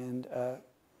 And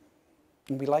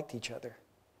we liked each other.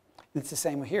 And it's the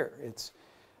same here. It's,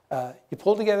 you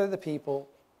pull together the people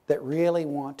that really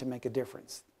want to make a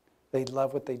difference. They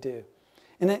love what they do.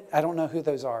 And I don't know who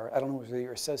those are. I don't know whether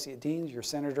you're associate deans, your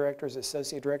center directors,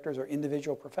 associate directors, or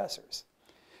individual professors.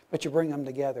 But you bring them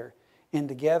together. And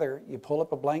together, you pull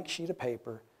up a blank sheet of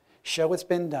paper, show what's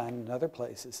been done in other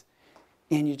places,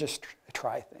 and you just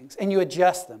try things. And you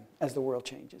adjust them as the world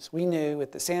changes. We knew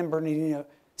at the San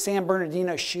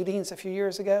Bernardino shootings a few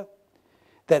years ago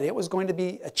that it was going to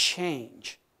be a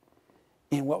change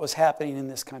in what was happening in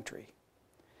this country.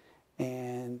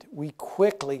 And we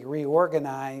quickly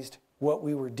reorganized what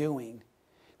we were doing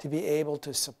to be able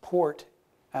to support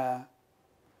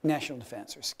national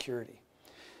defense or security.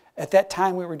 At that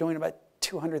time, we were doing about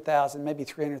 200,000, maybe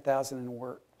 300,000 in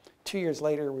work. 2 years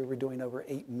later, we were doing over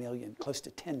 8 million, close to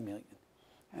 10 million.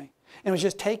 Okay? And it was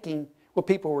just taking what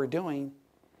people were doing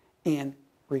and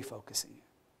refocusing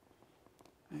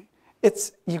it.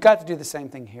 Okay? You've got to do the same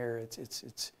thing here.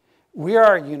 We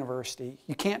are a university.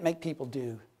 You can't make people do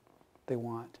what they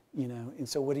want, you know. And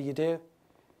so what do? You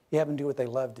have them do what they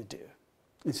love to do.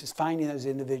 It's just finding those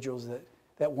individuals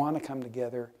that that want to come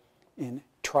together and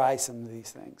try some of these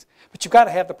things. But you've got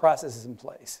to have the processes in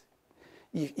place.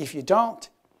 If you don't,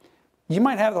 you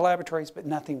might have the laboratories, but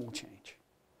nothing will change.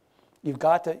 You've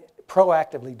got to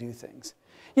proactively do things.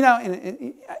 You know,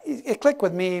 and it clicked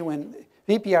with me when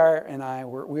VPR and I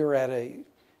we were at an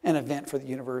event for the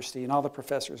university, and all the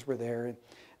professors were there, and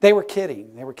they were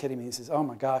kidding. They were kidding me. He says, "Oh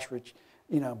my gosh, Rich,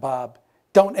 you know, Bob,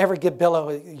 don't ever give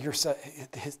Billo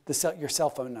your cell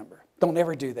phone number. Don't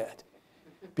ever do that,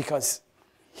 because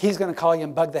he's going to call you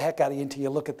and bug the heck out of you until you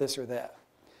look at this or that."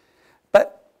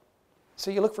 But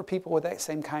so you look for people with that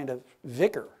same kind of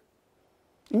vigor,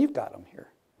 and you've got them here.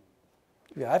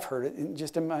 Yeah, I've heard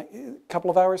it in my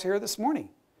couple of hours here this morning,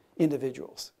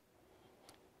 individuals.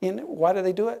 And why do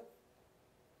they do it?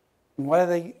 And why do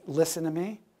they listen to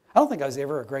me? I don't think I was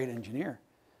ever a great engineer.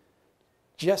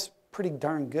 Just pretty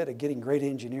darn good at getting great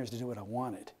engineers to do what I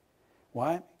wanted.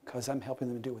 Why? Because I'm helping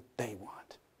them do what they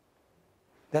want.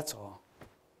 That's all.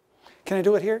 Can I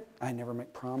do it here? I never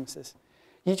make promises.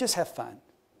 You just have fun.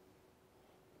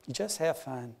 You just have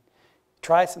fun.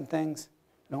 Try some things.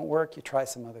 Don't work, you try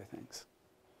some other things.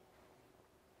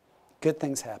 Good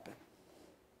things happen.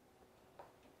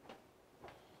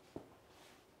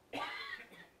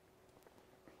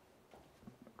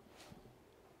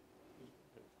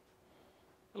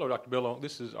 Hello, Dr. Billo.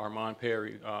 This is Armand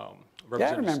Perry, I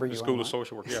representing remember the you, School Armand. of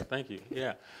Social Work. Yeah, thank you.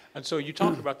 Yeah. And so you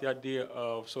talked about the idea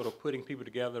of sort of putting people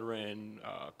together and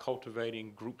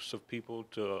cultivating groups of people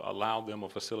to allow them or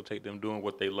facilitate them doing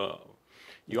what they love.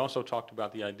 You also talked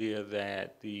about the idea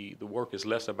that the work is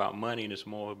less about money and it's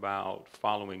more about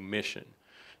following mission.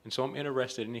 And so I'm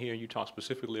interested in hearing you talk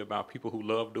specifically about people who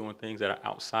love doing things that are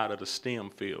outside of the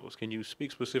STEM fields. Can you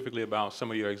speak specifically about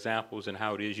some of your examples and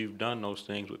how it is you've done those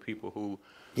things with people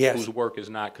whose work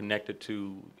is not connected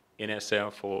to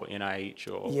NSF or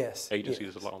NIH or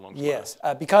agencies along those lines? Yes,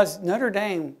 because Notre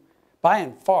Dame, by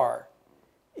and far,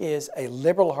 is a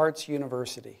liberal arts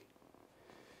university.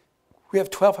 We have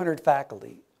 1,200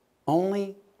 faculty.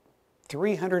 Only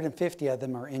 350 of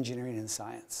them are engineering and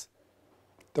science.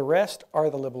 The rest are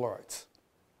the liberal arts.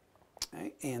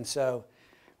 Okay? And so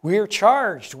we're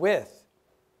charged with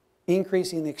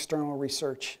increasing the external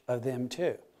research of them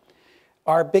too.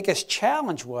 Our biggest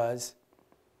challenge was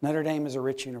Notre Dame is a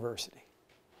rich university.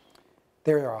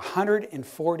 There are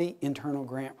 140 internal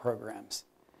grant programs.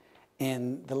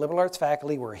 And the liberal arts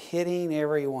faculty were hitting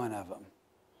every one of them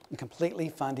and completely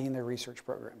funding their research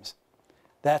programs.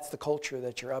 That's the culture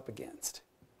that you're up against.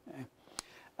 Okay?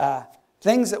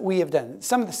 Things that we have done,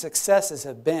 some of the successes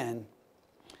have been,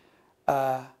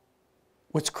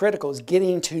 what's critical is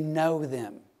getting to know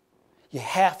them. You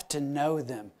have to know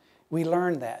them. We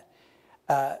learned that.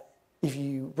 If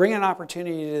you bring an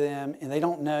opportunity to them and they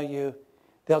don't know you,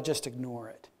 they'll just ignore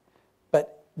it.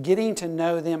 But getting to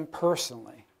know them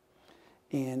personally,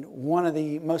 and one of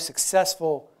the most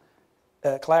successful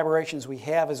collaborations we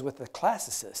have is with the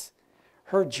classicist.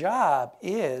 Her job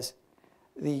is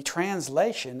the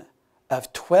translation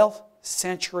of 12th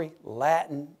century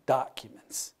Latin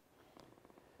documents.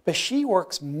 But she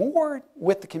works more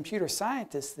with the computer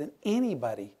scientists than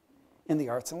anybody in the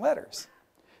arts and letters.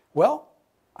 Well,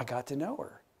 I got to know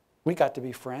her. We got to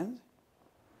be friends.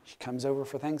 She comes over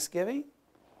for Thanksgiving.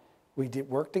 We did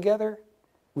work together.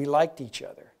 We liked each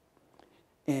other.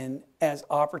 And as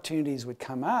opportunities would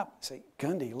come up, I'd say,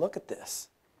 Gundy, look at this.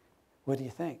 What do you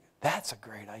think? That's a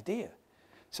great idea.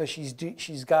 So she's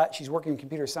working in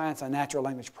computer science on natural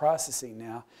language processing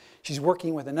now. She's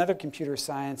working with another computer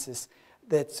scientist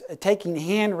that's taking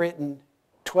handwritten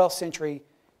 12th century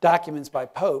documents by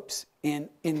popes and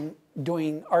in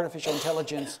doing artificial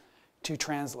intelligence to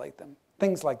translate them.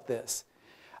 Things like this.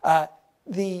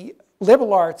 The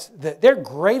liberal arts, their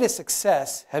greatest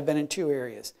success have been in two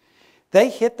areas. They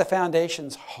hit the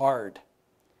foundations hard.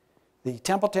 The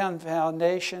Templeton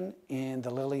Foundation and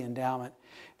the Lilly Endowment.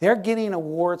 They're getting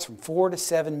awards from $4 to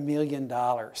 $7 million.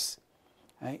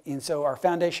 Right? And so our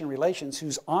foundation relations,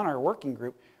 who's on our working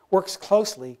group, works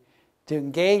closely to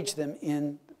engage them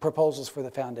in proposals for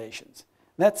the foundations.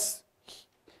 That's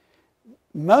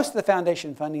most of the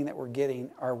foundation funding that we're getting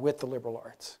are with the liberal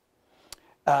arts.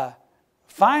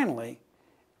 Finally,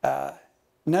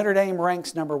 Notre Dame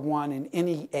ranks #1 in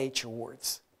NEH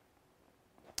awards.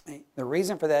 The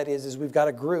reason for that is we've got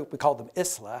a group, we call them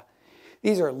ISLA.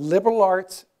 These are liberal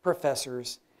arts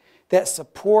professors that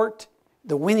support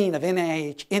the winning of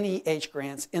NEH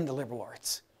grants in the liberal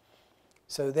arts.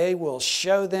 So they will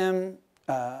show them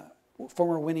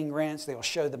former winning grants, they will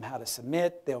show them how to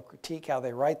submit, they'll critique how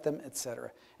they write them,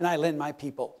 etc. And I lend my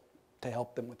people to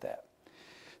help them with that.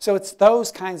 So it's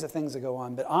those kinds of things that go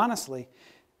on. But honestly,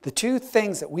 The two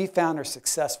things that we found are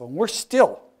successful, and we're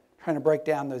still trying to break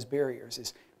down those barriers,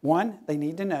 is one, they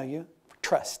need to know you,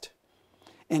 trust.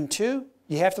 And two,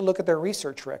 you have to look at their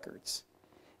research records.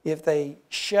 If they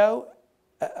show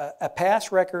a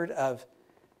past record of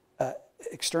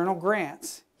external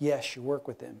grants, yes, you work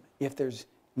with them. If there's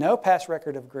no past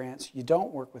record of grants, you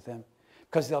don't work with them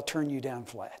because they'll turn you down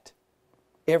flat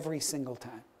every single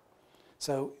time.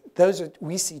 So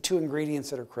we see two ingredients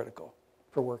that are critical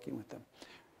for working with them.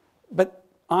 But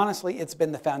honestly, it's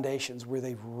been the foundations where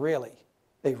they've really,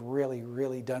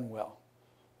 really done well.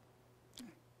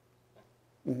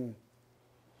 Mm-hmm.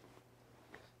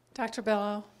 Dr.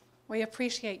 Bello, we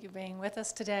appreciate you being with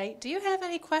us today. Do you have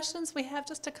any questions? We have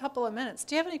just a couple of minutes.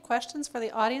 Do you have any questions for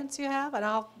the audience you have? And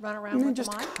I'll run around with the mic.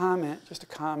 Just a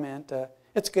comment.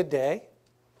 It's a good day.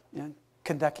 And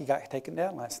Kentucky got taken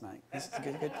down last night. This is a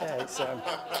good day. So,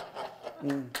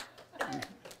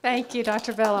 Thank you,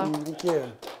 Dr. Bello. thank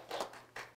you.